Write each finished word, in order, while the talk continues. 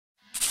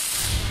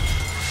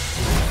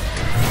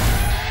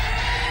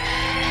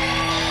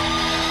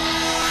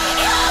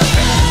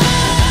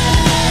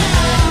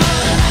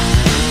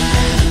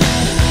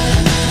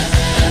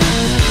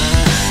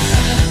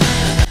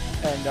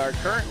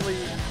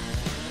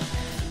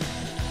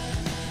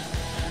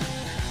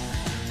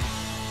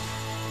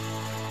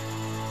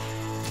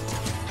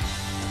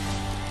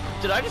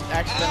Did I just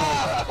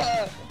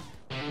accidentally?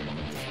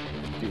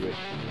 Do it.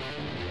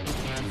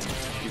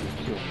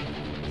 Kill me.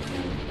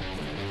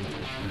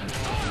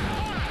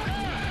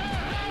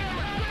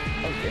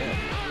 Oh damn.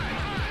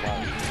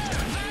 Wow.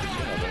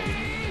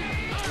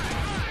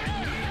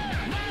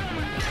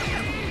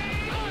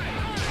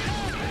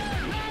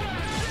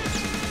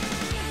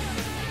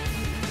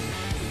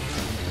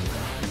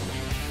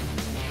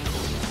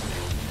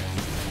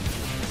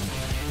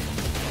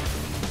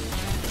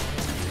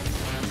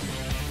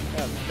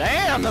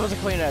 Damn, that was a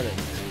clean edit.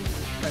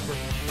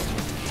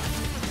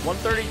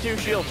 132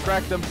 shields,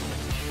 cracked them.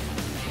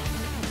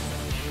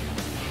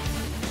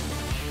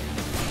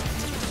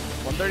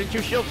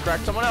 132 shields,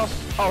 cracked someone else.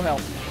 Oh hell.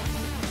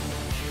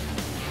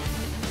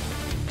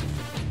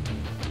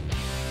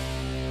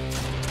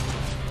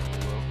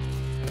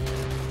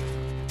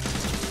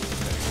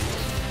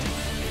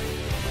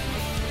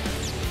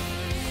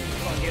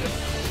 Come on, get him.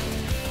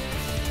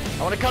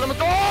 I want to cut him with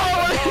the. Oh, I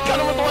want to cut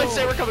him with the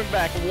lightsaber coming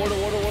back. Water.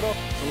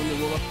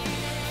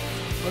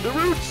 On the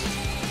roots.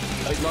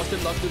 I lost it.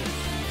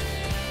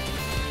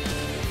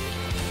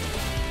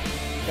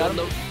 Got him.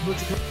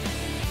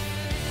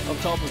 Up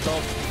top.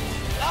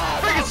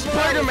 Freaking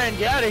Spider-Man,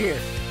 get out of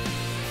here.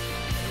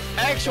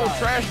 Actual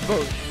trash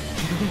boat.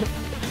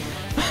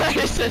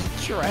 I said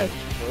trash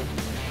boat.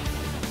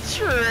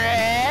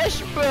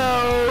 Trash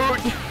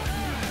boat.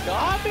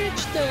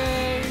 Garbage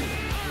day.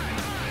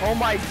 Oh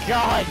my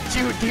god,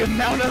 dude, the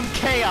amount of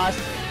chaos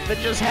that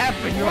just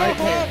happened right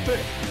there.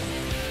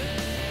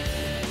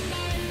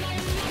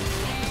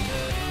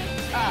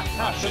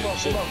 Shimon,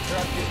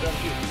 drop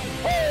you.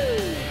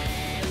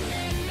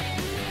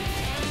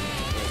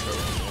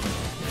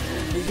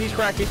 He's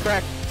cracked.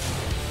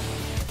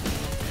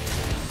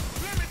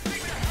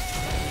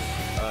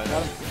 Got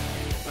him.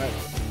 Alright.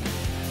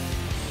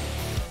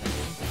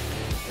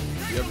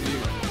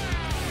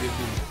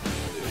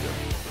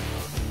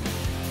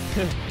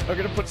 I'm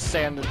gonna put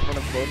sand in front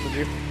of both of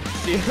you.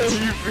 See how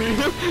you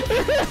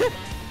feel?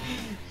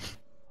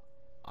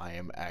 I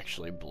am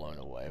actually blown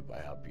away by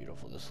how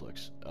beautiful this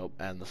looks. Oh,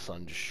 and the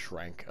sun just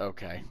shrank.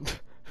 Okay.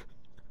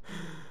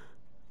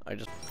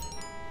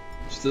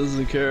 She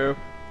doesn't care.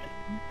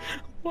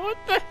 What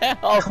the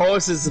hell? Of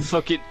course it's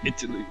fucking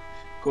Italy.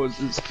 Of course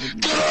it's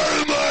fucking... Get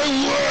out of my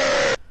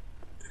way!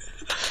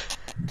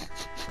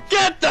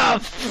 Get the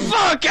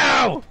fuck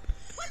out!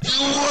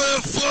 You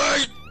wanna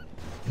fight?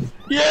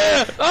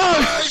 Yeah!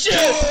 Oh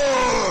shit!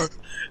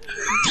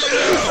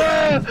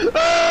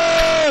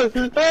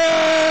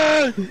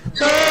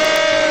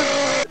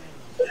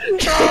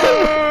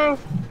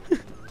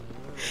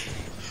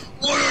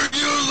 What are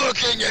you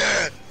looking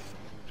at?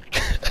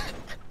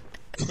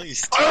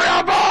 Please.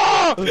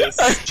 Come here,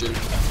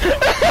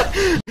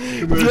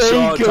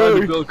 Sean,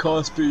 time to Bill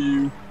Cosby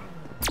you.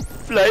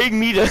 Flying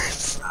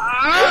meters.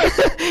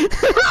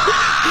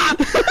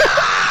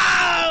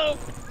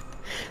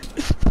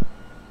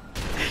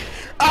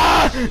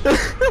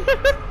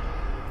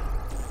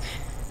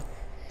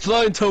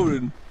 Flying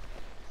Totem.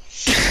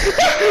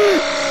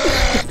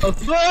 A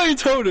flying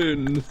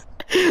Totem.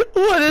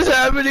 What is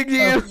happening to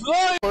you?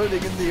 Flying.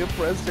 Floating in the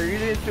oppressor. You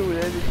didn't do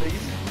anything.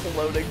 He's just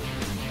floating.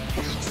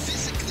 You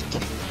physically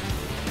can't.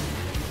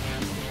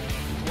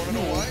 You wanna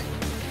know why?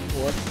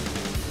 What?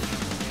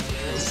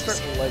 Let's start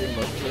lighting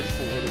up this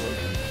forward.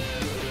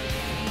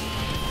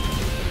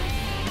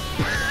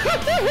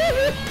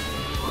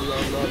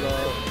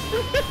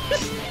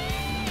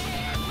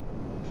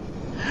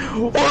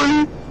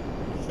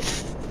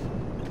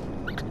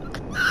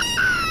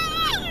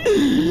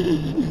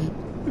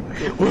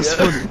 What's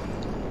funny?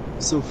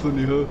 So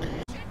funny, huh?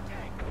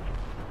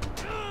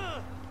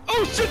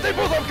 Oh shit, they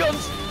both have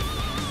guns!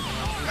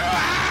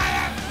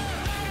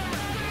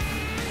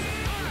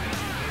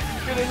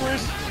 Get in,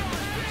 Reese!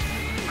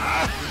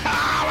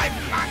 Oh, my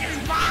fucking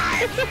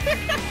spine!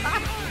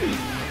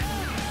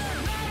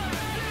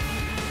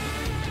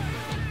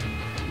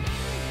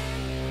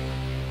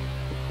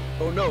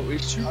 Oh no,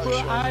 it's super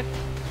hot.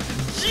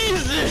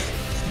 Jesus!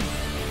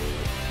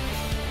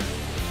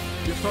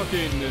 You're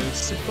fucking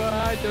super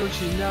high,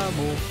 don't you know?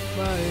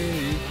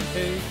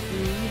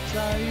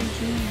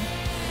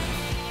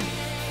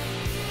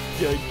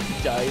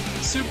 Die.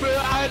 Super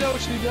high,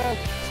 don't you know?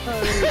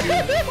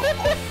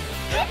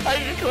 I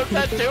can clip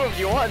that too if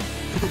you want.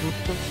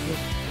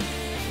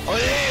 Oh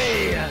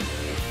yeah!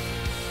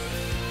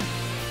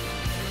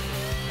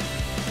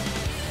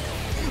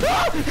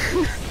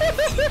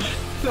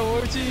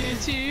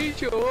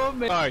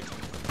 Alright.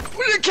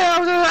 We're gonna get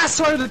out of the last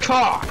side of the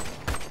car!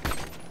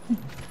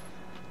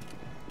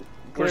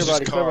 Clear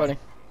body.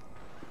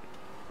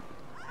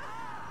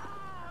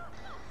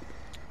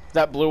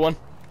 That blue one.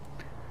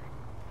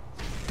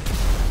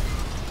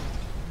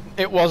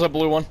 It was a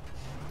blue one.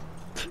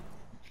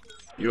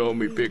 You owe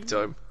me big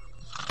time.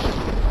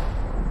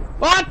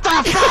 What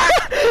the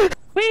fuck?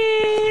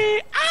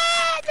 Wee!